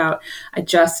learning about, I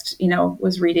just,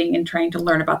 was reading and trying to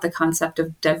learn about the concept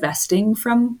of divesting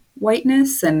from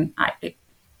whiteness. And I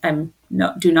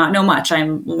do not know much.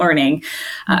 I'm learning.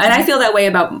 And I feel that way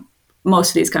about most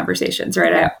of these conversations,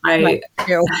 right?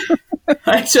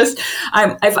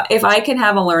 If I can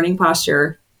have a learning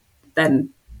posture, then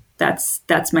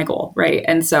that's my goal, right?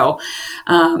 And so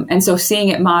seeing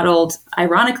it modeled,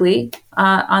 ironically,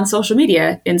 on social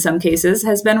media in some cases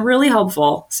has been really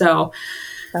helpful. So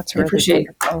that's really appreciate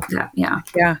that. Yeah.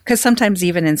 Because sometimes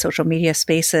even in social media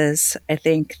spaces, I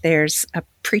think there's a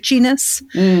preachiness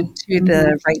to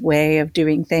the right way of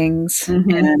doing things,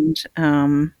 and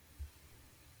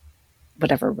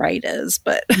whatever right is,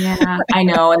 but yeah, I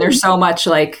know. And there's so much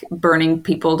like burning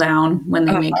people down when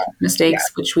they make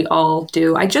mistakes, which we all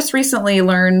do. I just recently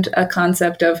learned a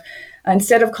concept of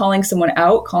instead of calling someone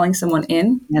out, calling someone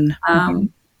in.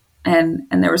 And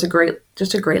there was a great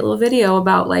little video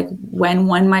about like when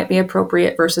one might be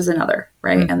appropriate versus another,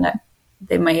 right? And that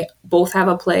they might both have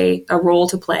a role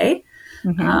to play,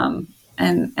 and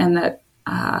that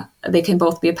they can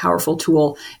both be a powerful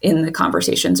tool in the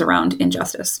conversations around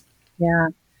injustice. Yeah.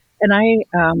 And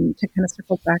to kind of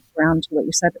circle back around to what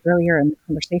you said earlier in the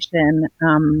conversation,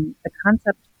 the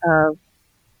concept of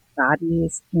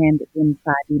bodies and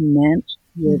embodiment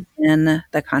within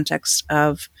the context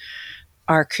of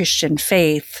our Christian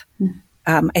faith,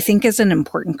 I think is an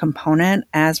important component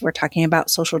as we're talking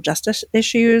about social justice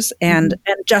issues and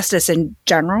justice in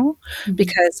general,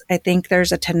 because I think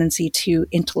there's a tendency to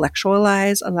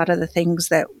intellectualize a lot of the things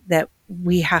that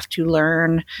we have to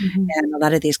learn and a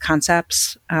lot of these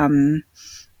concepts. And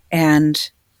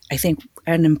I think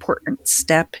an important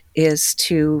step is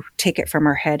to take it from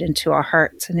our head into our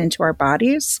hearts and into our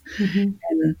bodies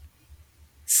and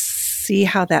see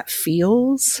how that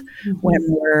feels when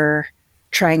we're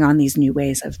trying on these new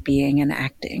ways of being and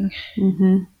acting.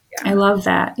 Yeah. I love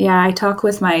that. Yeah. I talk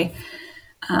with my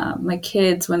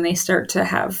kids when they start to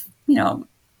have,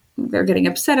 they're getting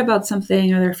upset about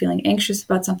something or they're feeling anxious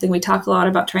about something, we talk a lot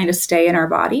about trying to stay in our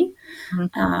body.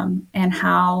 And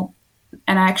how,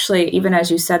 and actually, even as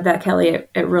you said that, Kelly,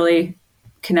 it really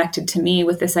connected to me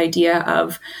with this idea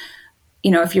of,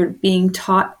 if you're being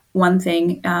taught one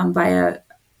thing by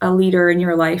a leader in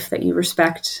your life that you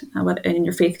respect, in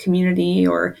your faith community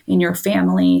or in your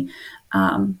family,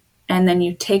 and then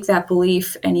you take that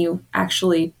belief and you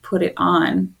actually put it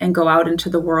on and go out into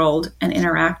the world and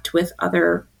interact with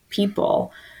other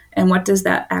people. And what does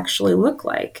that actually look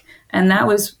like? And that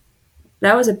was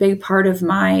a big part of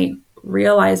my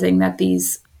realizing that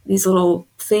these little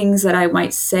things that I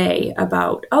might say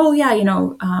about,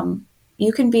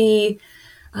 you can be,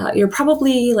 you're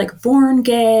probably like born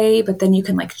gay, but then you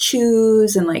can like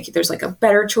choose, and like there's like a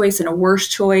better choice and a worse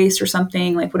choice or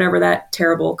something, like whatever that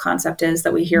terrible concept is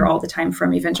that we hear all the time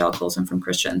from evangelicals and from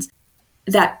Christians,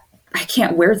 that I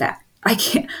can't wear that. I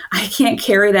can't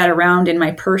carry that around in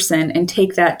my person and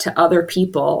take that to other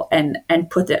people and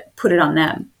put it on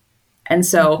them. And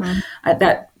so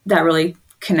that really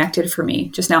connected for me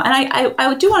just now. And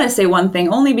I do want to say one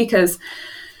thing, only because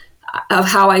of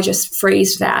how I just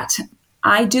phrased that.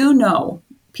 I do know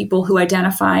people who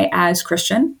identify as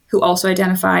Christian, who also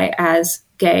identify as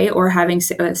gay or having,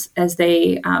 as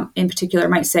they in particular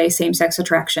might say, same-sex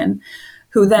attraction,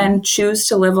 who then choose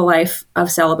to live a life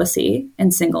of celibacy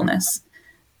and singleness.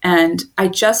 And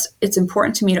it's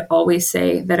important to me to always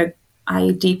say that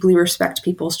I deeply respect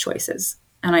people's choices.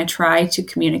 And I try to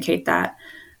communicate that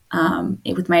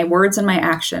with my words and my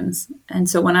actions. And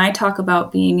so when I talk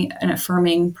about being an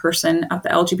affirming person of the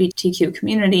LGBTQ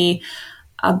community,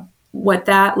 what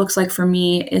that looks like for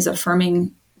me is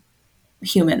affirming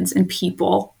humans and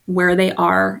people where they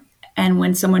are. And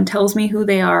when someone tells me who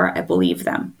they are, I believe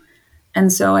them.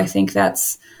 And so I think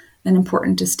that's an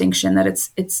important distinction, that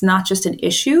it's not just an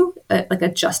issue, like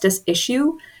a justice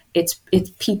issue. It's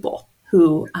people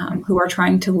who are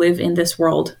trying to live in this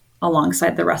world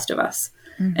alongside the rest of us,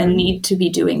 and need to be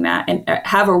doing that and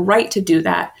have a right to do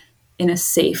that in a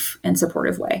safe and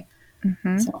supportive way.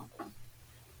 So.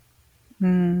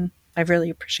 I really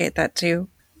appreciate that too.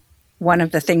 One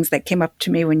of the things that came up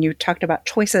to me when you talked about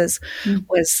choices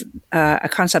was a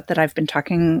concept that I've been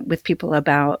talking with people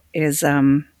about is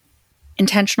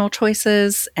intentional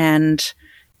choices, and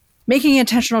making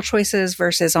intentional choices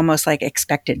versus almost like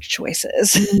expected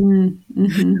choices.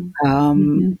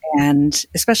 And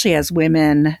especially as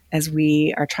women, as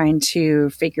we are trying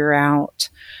to figure out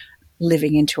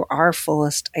living into our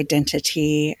fullest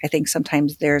identity, I think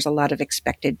sometimes there's a lot of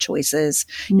expected choices.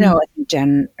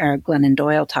 Glennon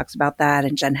Doyle talks about that,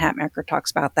 and Jen Hatmaker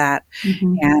talks about that.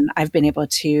 And I've been able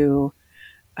to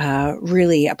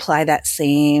really apply that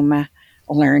same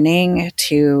learning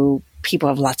to people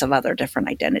of lots of other different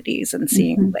identities, and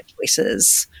seeing what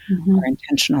choices are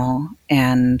intentional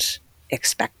and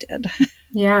expected.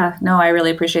 Yeah, no, I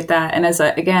really appreciate that. And it's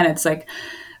like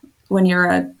when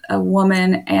you're a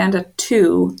woman and a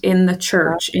two in the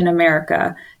church in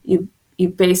America, you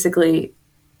basically,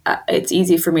 it's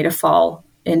easy for me to fall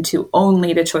into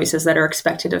only the choices that are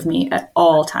expected of me at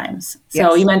all times.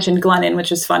 So you mentioned Glennon,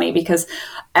 which is funny because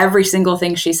every single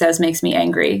thing she says makes me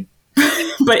angry.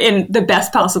 But in the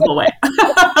best possible way.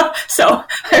 So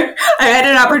I had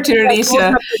an opportunity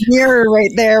to mirror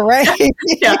right there, right?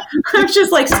 Yeah, I was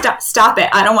just like, stop it!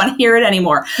 I don't want to hear it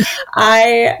anymore.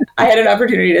 I had an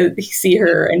opportunity to see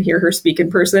her and hear her speak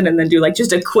in person, and then do like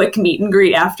just a quick meet and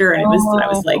greet after, and I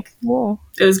was like,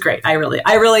 it was great. I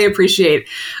really appreciate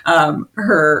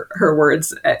her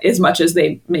words as much as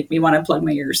they make me want to plug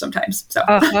my ears sometimes. So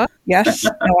yes,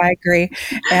 no, I agree,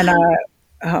 and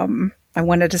I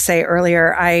wanted to say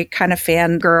earlier, I kind of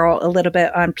fangirl a little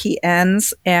bit on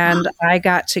PNs, and I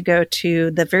got to go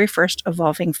to the very first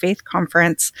Evolving Faith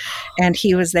conference, and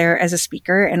he was there as a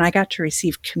speaker, and I got to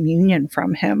receive communion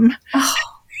from him.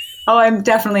 Oh, I'm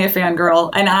definitely a fangirl.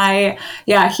 And I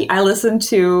listened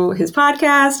to his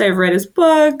podcast. I've read his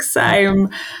books.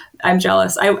 I'm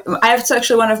jealous. It's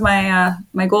actually one of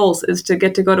my goals is to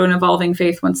get to go to an Evolving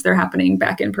Faith once they're happening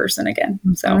back in person again.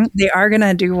 So they are going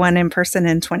to do one in person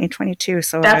in 2022.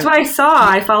 So that's what I saw.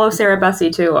 I follow Sarah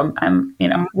Bussey too.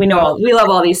 We love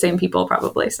all these same people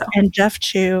probably. So, and Jeff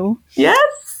Chu. Yes.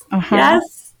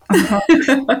 Yes.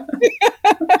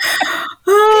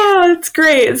 Oh, it's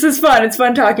great. This is fun. It's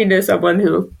fun talking to someone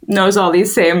who knows all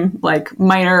these same like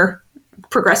minor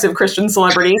progressive Christian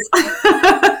celebrities.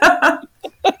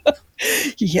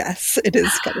 Yes, it is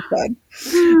kind of fun.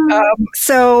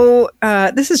 So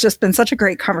this has just been such a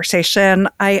great conversation.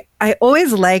 I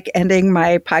always like ending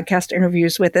my podcast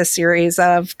interviews with a series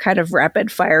of kind of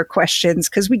rapid fire questions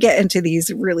because we get into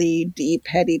these really deep,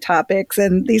 heady topics,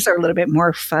 and these are a little bit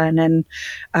more fun and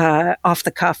off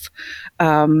the cuff.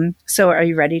 So are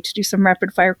you ready to do some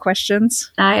rapid fire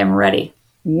questions? I am ready.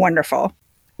 Wonderful.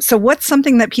 So what's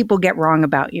something that people get wrong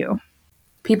about you?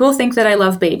 People think that I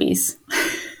love babies.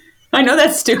 I know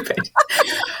that's stupid.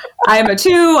 I'm a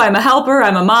 2, I'm a helper,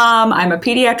 I'm a mom, I'm a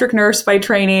pediatric nurse by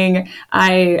training.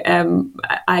 But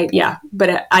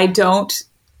I don't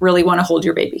really want to hold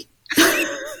your baby.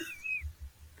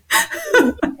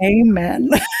 Amen.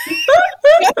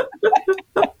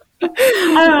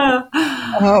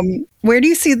 Where do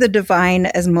you see the divine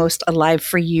as most alive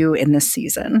for you in this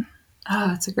season? Oh,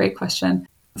 that's a great question.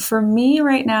 For me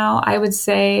right now, I would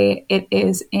say it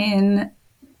is in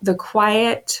the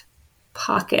quiet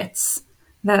pockets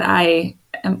that I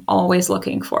am always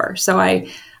looking for. So I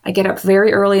get up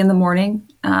very early in the morning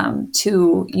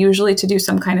to do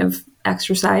some kind of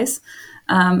exercise.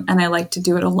 And I like to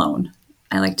do it alone.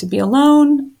 I like to be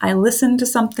alone. I listen to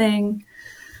something.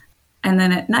 And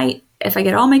then at night, if I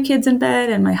get all my kids in bed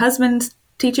and my husband's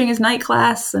teaching his night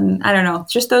class, and I don't know,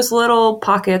 just those little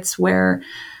pockets where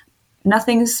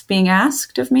nothing's being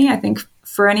asked of me. I think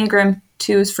for Enneagram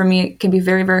 2s, for me, it can be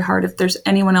very, very hard if there's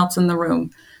anyone else in the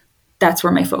room. That's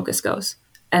where my focus goes.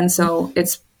 And so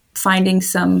it's finding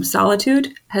some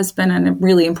solitude has been a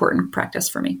really important practice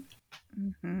for me.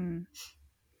 Mm-hmm.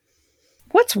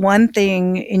 What's one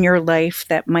thing in your life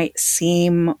that might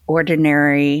seem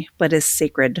ordinary but is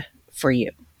sacred for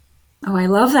you? Oh, I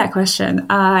love that question.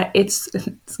 It's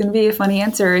going to be a funny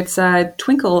answer. It's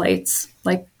twinkle lights,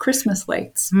 like Christmas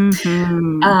lights.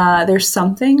 Mm-hmm. There's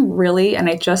something really, and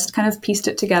I just kind of pieced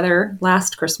it together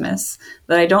last Christmas,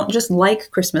 that I don't just like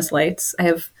Christmas lights. I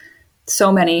have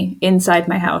so many inside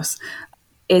my house.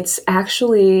 It's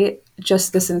actually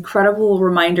just this incredible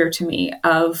reminder to me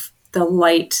of the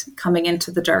light coming into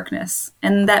the darkness.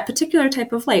 And that particular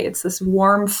type of light, it's this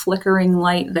warm, flickering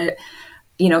light that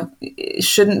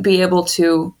shouldn't be able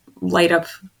to light up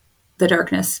the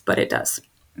darkness, but it does.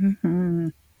 Mm-hmm.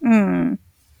 Mm.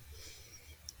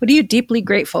 What are you deeply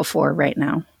grateful for right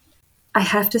now? I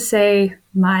have to say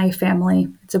my family.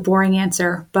 It's a boring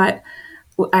answer, but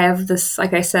I have this,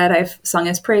 like I said, I've sung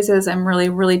his praises. I'm really,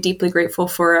 really deeply grateful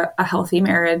for a healthy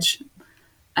marriage.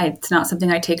 It's not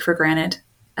something I take for granted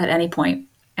at any point.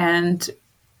 And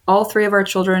all 3 of our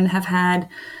children have had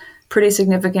pretty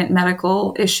significant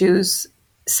medical issues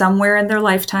somewhere in their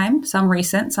lifetime, some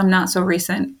recent, some not so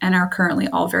recent, and are currently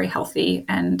all very healthy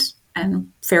and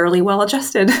fairly well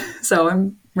adjusted. So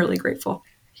I'm really grateful.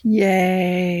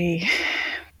 Yay.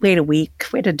 Wait a week,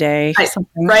 wait a day.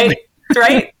 Right.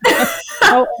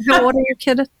 How old are your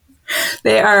kids?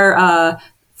 They are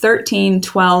 13,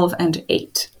 12, and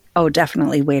 8. Oh,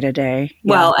 definitely wait a day.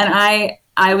 Yeah. Well, and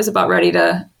I was about ready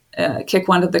to kick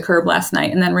one to the curb last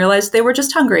night and then realized they were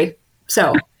just hungry.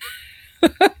 So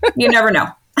you never know.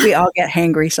 We all get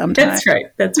hangry sometimes.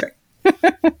 That's right.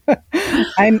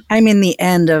 I'm in the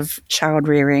end of child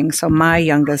rearing. So my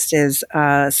youngest is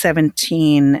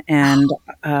 17 and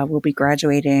will be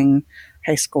graduating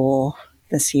high school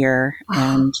this year.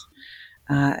 And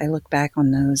I look back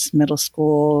on those middle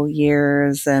school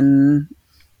years and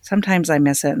sometimes I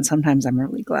miss it. And sometimes I'm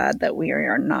really glad that we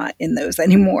are not in those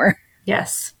anymore.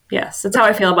 Yes. That's how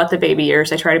I feel about the baby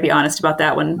years. I try to be honest about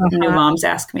that when new moms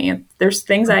ask me. There's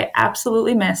things I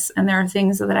absolutely miss, and there are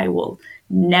things that I will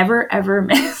never, ever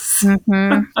miss.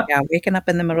 Mm-hmm. Yeah, waking up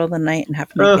in the middle of the night and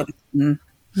having to get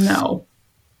No.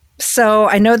 So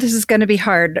I know this is going to be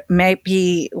hard. Might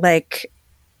be like,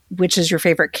 which is your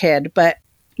favorite kid, but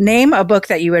name a book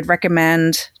that you would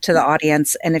recommend to the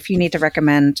audience. And if you need to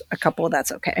recommend a couple,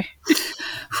 that's okay.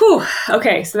 Whew.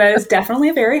 Okay, so that is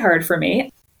definitely very hard for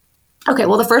me. Okay,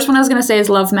 well, the first one I was going to say is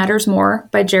Love Matters More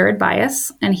by Jared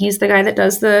Byas. And he's the guy that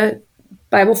does the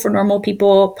Bible for Normal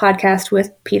People podcast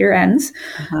with Peter Enns.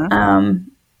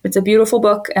 It's a beautiful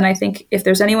book. And I think if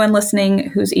there's anyone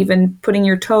listening who's even putting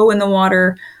your toe in the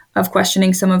water of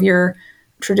questioning some of your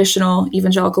traditional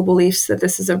evangelical beliefs, that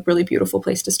this is a really beautiful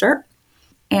place to start.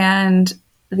 And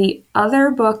the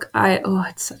other book,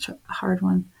 it's such a hard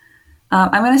one.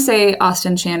 I'm going to say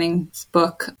Austin Channing's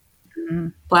book,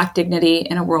 Black Dignity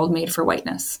in a World Made for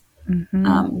Whiteness.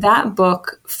 Mm-hmm. That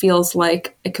book feels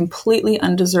like a completely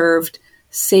undeserved,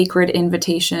 sacred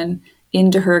invitation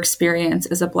into her experience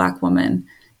as a Black woman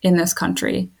in this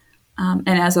country. And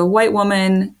as a white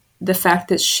woman, the fact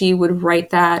that she would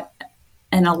write that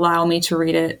and allow me to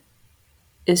read it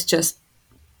is just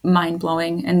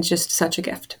mind-blowing and just such a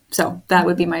gift. So that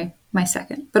would be my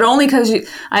second, but only because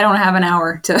I don't have an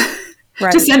hour to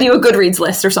to send you a Goodreads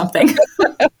list or something.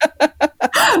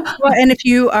 Well, and if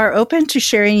you are open to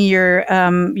sharing your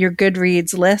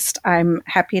Goodreads list, I'm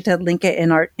happy to link it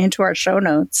into our show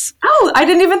notes. Oh, I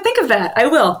didn't even think of that. I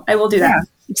will do that.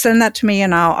 Send that to me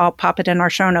and I'll pop it in our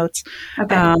show notes.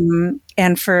 Okay.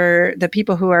 And for the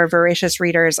people who are voracious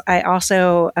readers, I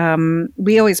also,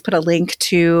 we always put a link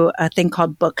to a thing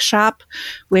called Bookshop,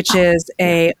 which is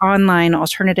a online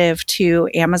alternative to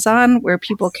Amazon where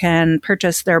people can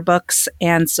purchase their books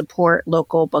and support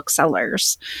local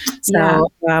booksellers. So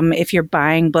if you're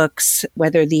buying books,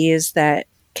 whether these that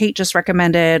Kate just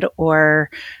recommended or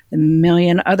the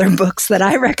million other books that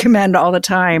I recommend all the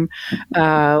time,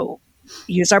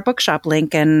 use our Bookshop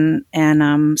link and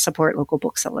support local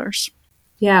booksellers.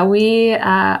 Yeah,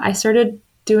 I started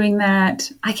doing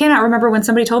that. I cannot remember when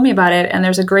somebody told me about it. And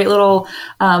there's a great little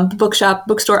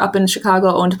bookstore up in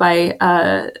Chicago owned by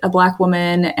a Black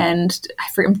woman. And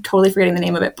I'm totally forgetting the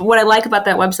name of it. But what I like about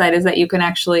that website is that you can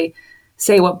actually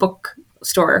say what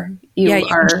bookstore you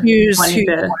are choose who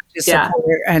to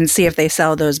support and see if they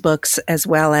sell those books, as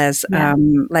well as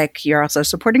like you're also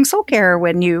supporting Soul Care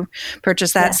when you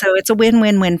purchase that. So it's a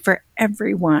win-win-win for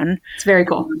everyone. It's very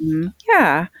cool.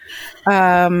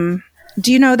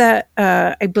 Do you know that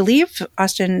I believe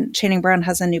Austin Channing Brown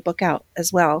has a new book out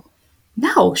as well?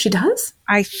 No, she does?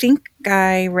 I think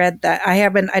I read that.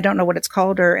 I don't know what it's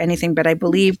called or anything, but I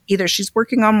believe either she's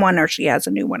working on one or she has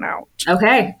a new one out.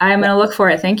 Okay. I'm going to look for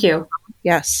it. Thank you.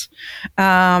 Yes.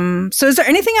 So is there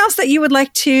anything else that you would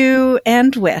like to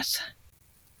end with?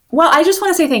 Well, I just want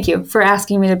to say thank you for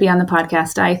asking me to be on the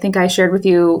podcast. I think I shared with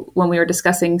you when we were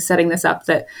discussing setting this up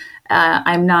that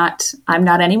I'm not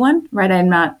anyone, right? I'm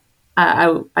not,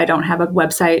 I don't have a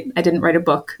website. I didn't write a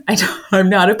book. I'm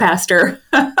not a pastor.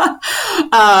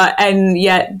 And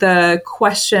yet the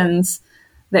questions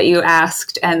that you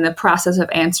asked and the process of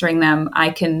answering them, I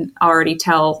can already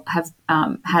tell have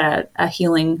had a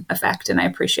healing effect, and I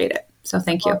appreciate it. So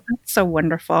thank you. That's so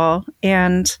wonderful.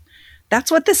 And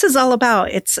that's what this is all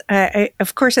about. It's,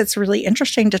 of course, it's really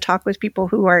interesting to talk with people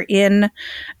who are in,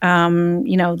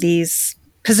 these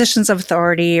positions of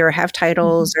authority or have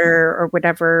titles or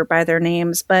whatever by their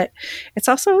names. But it's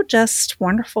also just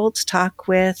wonderful to talk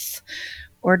with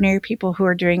ordinary people who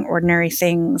are doing ordinary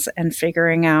things and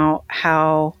figuring out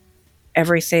how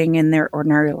everything in their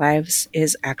ordinary lives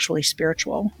is actually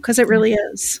spiritual, because it really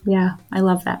is. Yeah, I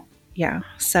love that. Yeah.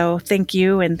 So thank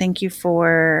you. And thank you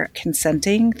for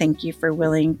consenting. Thank you for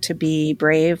willing to be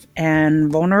brave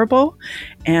and vulnerable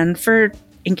and for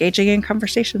engaging in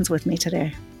conversations with me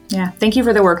today. Yeah. Thank you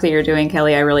for the work that you're doing,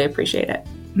 Kelly. I really appreciate it.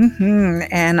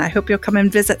 And I hope you'll come and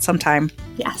visit sometime.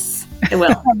 Yes, I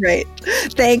will. All right.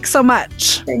 Thanks so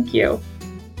much. Thank you.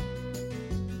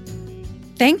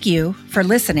 Thank you for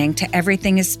listening to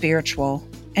Everything is Spiritual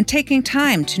and taking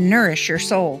time to nourish your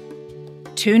soul.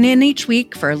 Tune in each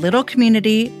week for a little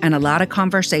community and a lot of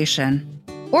conversation.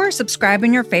 Or subscribe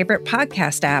in your favorite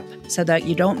podcast app so that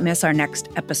you don't miss our next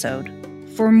episode.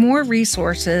 For more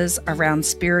resources around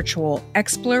spiritual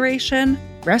exploration,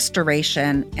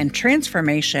 restoration, and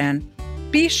transformation,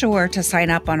 be sure to sign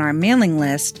up on our mailing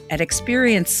list at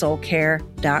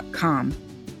experiencesoulcare.com.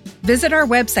 Visit our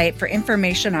website for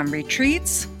information on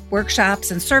retreats,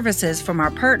 workshops, and services from our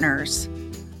partners.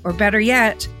 Or better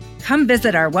yet, come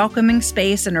visit our welcoming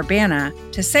space in Urbana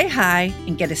to say hi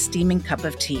and get a steaming cup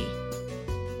of tea.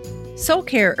 Soul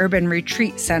Care Urban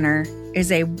Retreat Center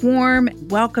is a warm,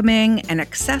 welcoming, and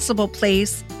accessible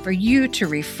place for you to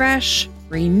refresh,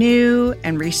 renew,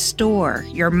 and restore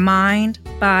your mind,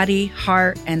 body,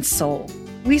 heart, and soul.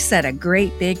 We set a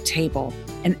great big table,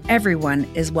 and everyone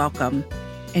is welcome.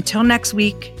 Until next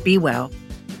week, be well.